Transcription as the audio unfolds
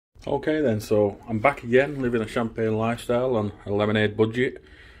Okay then, so I'm back again, living a champagne lifestyle on a lemonade budget,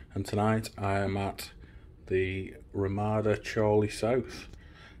 and tonight I am at the Ramada Chorley South,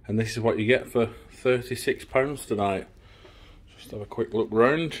 and this is what you get for £36 tonight. Just have a quick look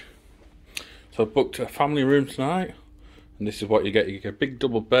round. So I've booked a family room tonight, and this is what you get. You get a big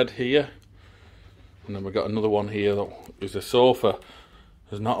double bed here, and then we've got another one here that is a sofa.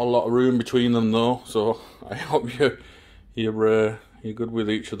 There's not a lot of room between them though, so I hope you're good with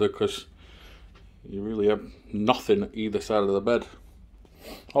each other, because you really have nothing at either side of the bed.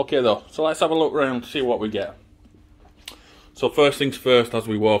 Okay though, so let's have a look around, see what we get. So first things first, as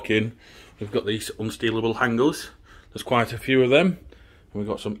we walk in, we've got these unstealable hangers. There's quite a few of them, and we've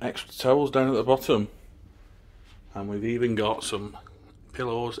got some extra towels down at the bottom, and we've even got some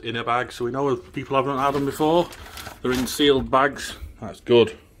pillows in a bag, so we know if people haven't had them before, they're in sealed bags. That's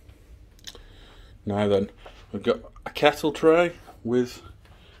good. Now then, we've got a kettle tray with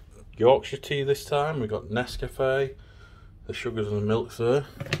Yorkshire tea this time. We've got Nescafe, the sugars and the milks there.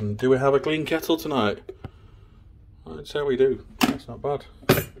 And do we have a clean kettle tonight? I'd say we do. That's not bad.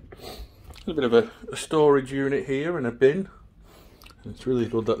 There's a bit of a storage unit here and a bin. And it's really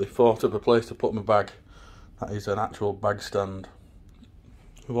good that they thought of a place to put my bag. That is an actual bag stand.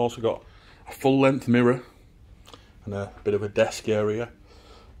 We've also got a full length mirror and a bit of a desk area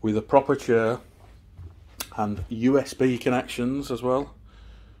with a proper chair and USB connections as well.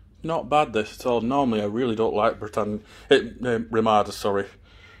 Not bad this at all. Normally I really don't like Ramada, sorry,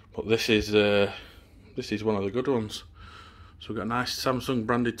 but this is one of the good ones. So we've got a nice Samsung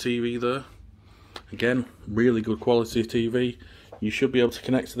branded TV there. Again, really good quality TV. You should be able to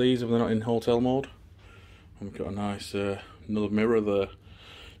connect to these if they're not in hotel mode. And we've got a nice another mirror there.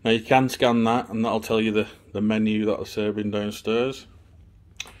 Now you can scan that, and that'll tell you the menu that they're serving downstairs.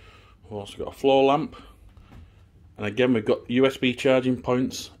 We've also got a floor lamp. And again, we've got USB charging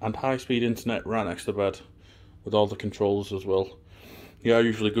points and high-speed internet right next to the bed, with all the controls as well. Yeah,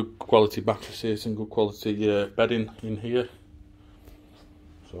 usually good quality mattresses and good quality bedding in here.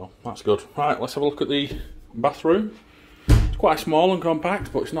 So that's good. Right, let's have a look at the bathroom. It's quite small and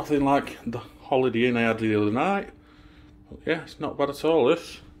compact, but it's nothing like the Holiday Inn I had the other night. But yeah, it's not bad at all,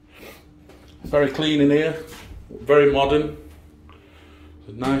 this. Very clean in here, very modern.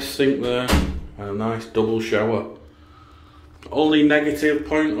 There's a nice sink there and a nice double shower. Only negative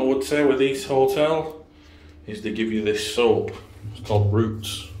point I would say with this hotel is they give you this soap. It's called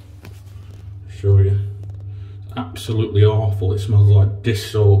Roots. I'll show you. It's absolutely awful. It smells like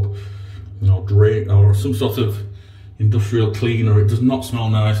dish soap, you know, drain or some sort of industrial cleaner. It does not smell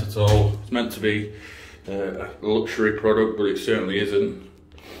nice at all. It's meant to be a luxury product, but it certainly isn't.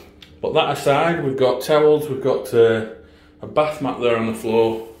 But that aside, we've got towels, we've got a bath mat there on the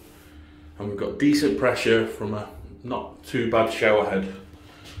floor, and we've got decent pressure from a not too bad shower head.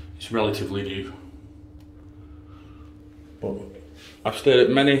 It's relatively new. But I've stayed at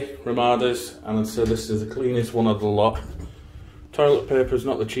many Ramadas, and I'd say this is the cleanest one of the lot. Toilet paper is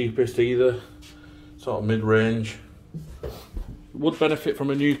not the cheapest either, sort of mid-range. Would benefit from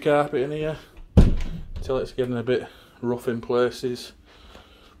a new carpet in here, until it's getting a bit rough in places.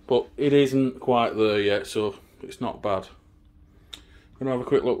 But it isn't quite there yet, so it's not bad. I'm going to have a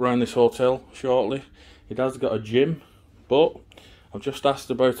quick look around this hotel shortly. It has got a gym, but I've just asked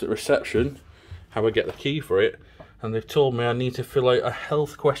about at reception how I get the key for it, and they've told me I need to fill out a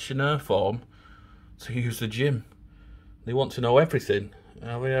health questionnaire form to use the gym. They want to know everything.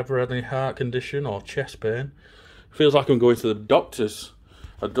 Have I ever had any heart condition or chest pain? It feels like I'm going to the doctors.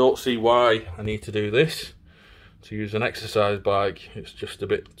 I don't see why I need to do this, to use an exercise bike. It's just a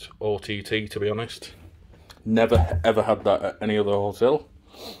bit OTT, to be honest. Never ever had that at any other hotel.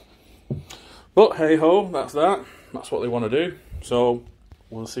 But hey ho, that's that. That's what they want to do. So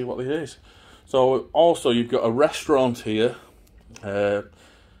we'll see what it is. So also you've got a restaurant here.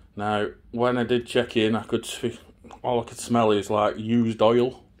 Now when I did check in, all I could smell is like used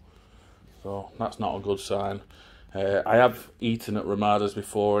oil. So that's not a good sign. I have eaten at Ramada's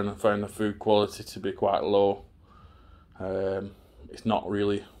before, and I found the food quality to be quite low. It's not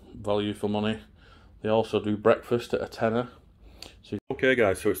really value for money. They also do breakfast at a tenner. So, okay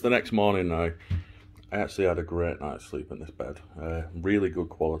guys, so it's the next morning now. I actually had a great night's sleep in this bed. Really good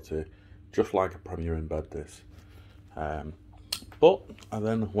quality, just like a Premier Inn bed this. But I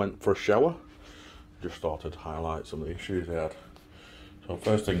then went for a shower. Just thought I'd highlight some of the issues I had. So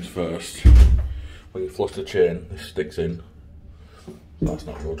first things first, when you flush the chain, this sticks in. That's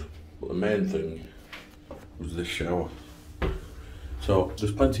not good. But the main thing was this shower. So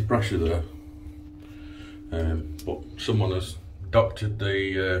there's plenty of pressure there. But someone has doctored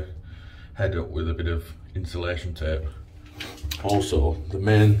the head up with a bit of insulation tape. Also, the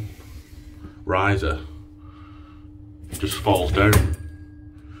main riser just falls down.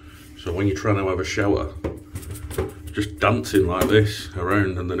 So when you're trying to have a shower, just dancing like this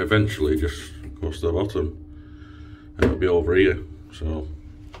around, and then eventually just goes to the bottom and it'll be over here. So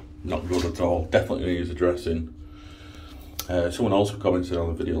not good at all. Definitely needs addressing. Someone also commented on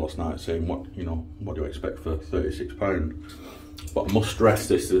the video last night saying, what do you expect for £36? But I must stress,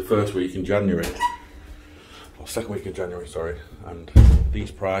 this is the first week in January, or second week in January, sorry, and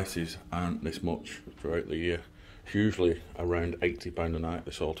these prices aren't this much throughout the year. It's usually around £80 a night,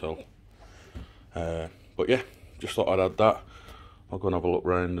 this hotel. But yeah, just thought I'd add that. I'll go and have a look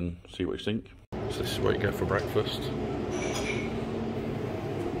round and see what you think. So this is what you get for breakfast.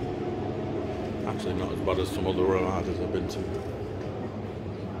 Actually not as bad as some other Ramadas I've been to.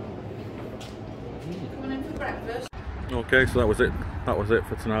 Coming in for breakfast. Okay, so that was it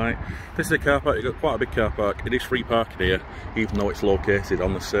for tonight. This is a car park. You've got quite a big car park. It is free parking here, even though it's located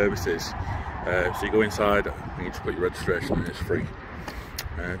on the services. So you go inside and you just put your registration and it's free.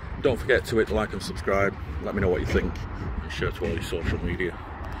 Don't forget to hit like and subscribe. Let me know what you think and share to all your social media.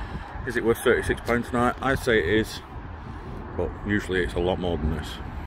 Is it worth £36 tonight? I'd say it is, but usually it's a lot more than this.